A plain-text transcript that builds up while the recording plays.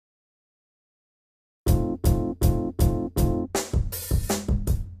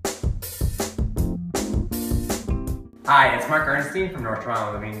Hi, it's Mark Arnstein from North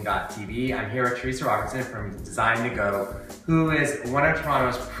Toronto Living.tv. I'm here with Teresa Robertson from Design to Go, who is one of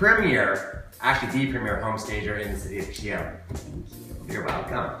Toronto's premier, actually the premier home stager in the city of Keele. Thank you. You're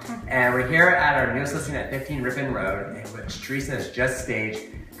welcome. And we're here at our newest listing at 15 Ripon Road, which Teresa has just staged.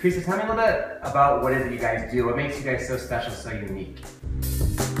 Teresa, tell me a little bit about what it is that you guys do. What makes you guys so special, so unique?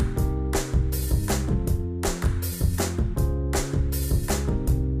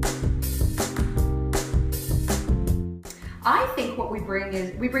 I think what we bring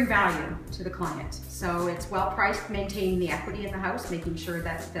is, we bring value to the client. So it's well priced, maintaining the equity in the house, making sure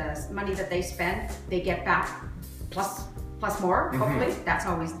that the money that they spend, they get back plus more, hopefully. That's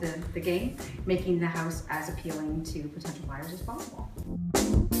always the game, making the house as appealing to potential buyers as possible.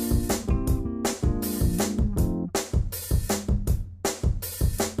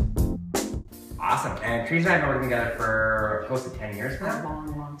 Awesome. And Teresa and I have been working together for close to 10 years now. A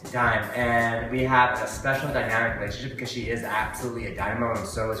long time. And we have a special dynamic relationship because she is absolutely a dynamo and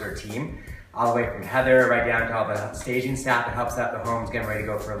so is her team. All the way from Heather right down to all the staging staff that helps out the homes getting ready to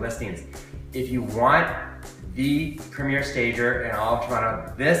go for listings. If you want the premier stager in all of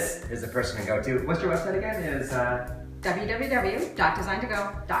Toronto, this is the person to go to. What's your website again? Is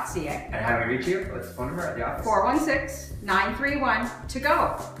www.designtogo.ca. And how do we reach you? What's the phone number at the office?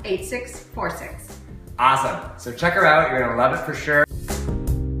 416-931-TO-GO, 8646. Awesome. So check her out. You're going to love it for sure.